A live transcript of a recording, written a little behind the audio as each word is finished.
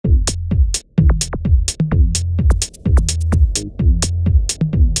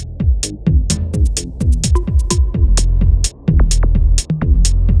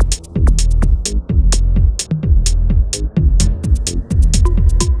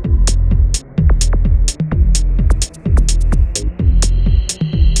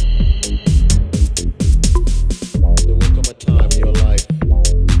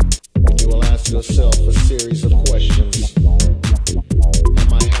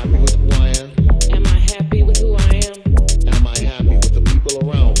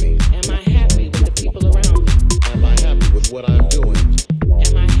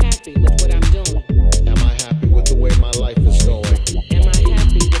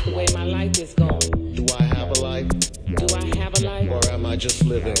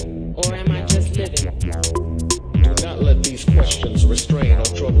living? Or am I just living? Do not let these questions restrain or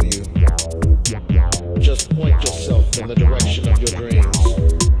trouble you. Just point yourself in the direction of your dreams.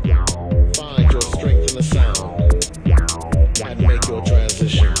 Find your strength in the sound and make your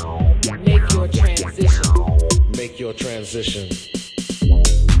transition. Make your transition. Make your transition.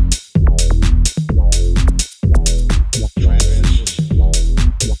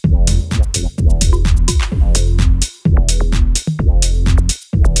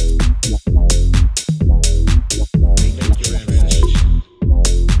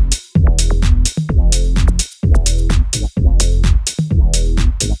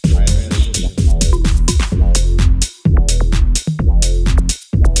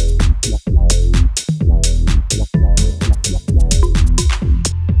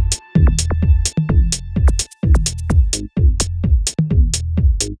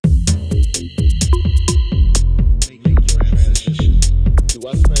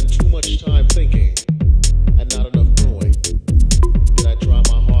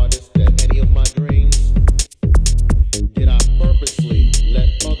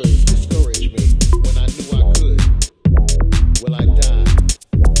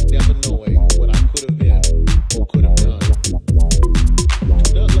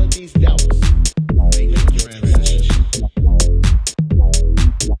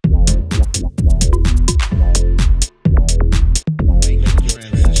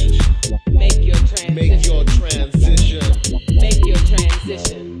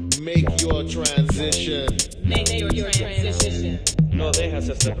 No dejas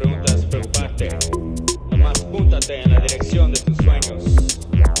hacer preguntas, preocuparte. Nomás púntate en la dirección de tus sueños.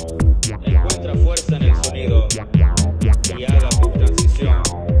 Encuentra fuerza en el sonido y haga tu transición.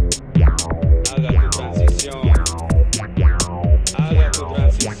 Haga tu transición. Haga tu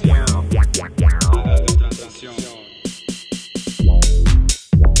transición.